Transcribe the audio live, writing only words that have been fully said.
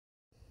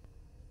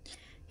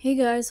Hey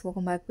guys,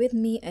 welcome back with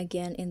me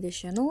again in this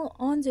channel.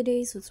 On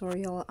today's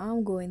tutorial,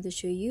 I'm going to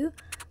show you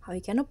how you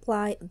can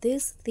apply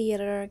this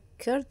theater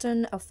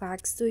curtain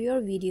effects to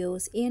your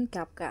videos in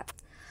CapCut.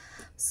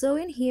 So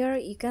in here,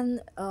 you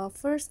can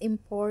first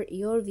import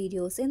your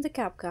videos into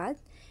CapCut,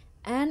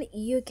 and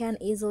you can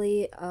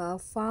easily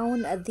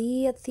found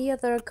the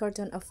theater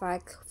curtain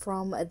effect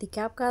from the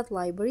CapCut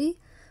library.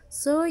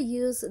 So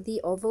use the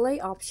overlay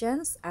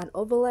options and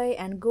overlay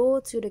and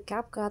go to the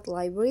CapCut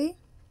library.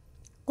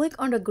 Click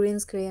on the green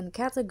screen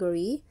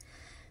category,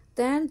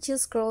 then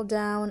just scroll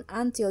down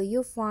until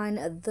you find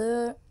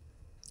the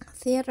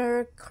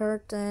theater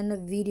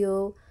curtain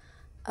video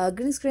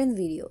green screen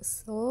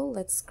videos. So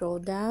let's scroll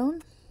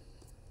down.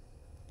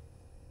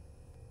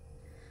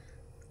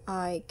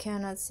 I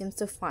cannot seem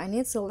to find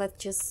it, so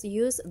let's just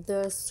use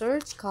the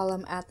search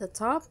column at the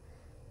top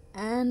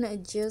and I'm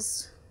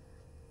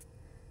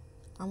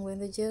going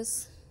to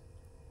just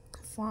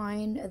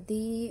find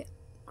the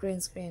green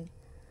screen.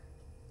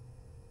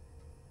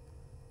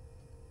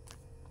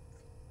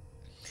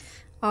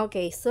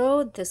 Okay,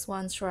 so this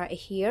one's right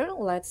here.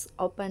 Let's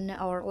open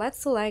or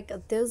let's select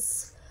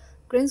this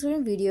green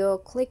screen video,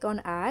 click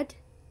on add,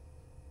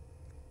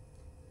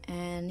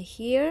 and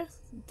here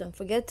don't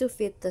forget to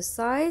fit the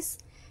size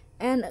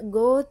and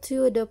go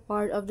to the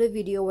part of the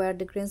video where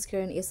the green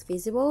screen is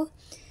visible.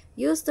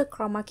 Use the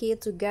chroma key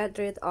to get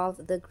rid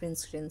of the green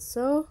screen.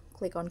 So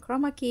click on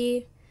chroma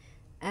key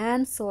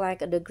and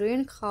select the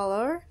green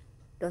color.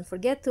 Don't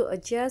forget to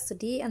adjust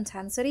the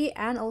intensity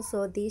and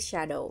also the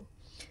shadow.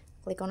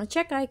 Click on a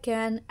check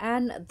icon,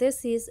 and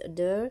this is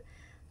the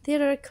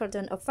theater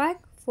curtain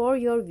effect for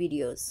your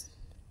videos.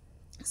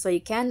 So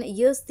you can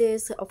use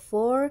this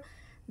for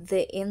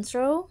the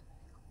intro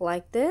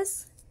like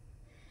this.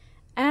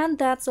 And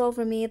that's all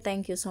for me.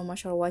 Thank you so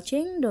much for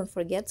watching. Don't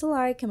forget to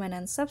like, comment,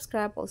 and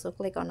subscribe. Also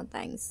click on the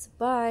thanks.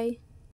 Bye.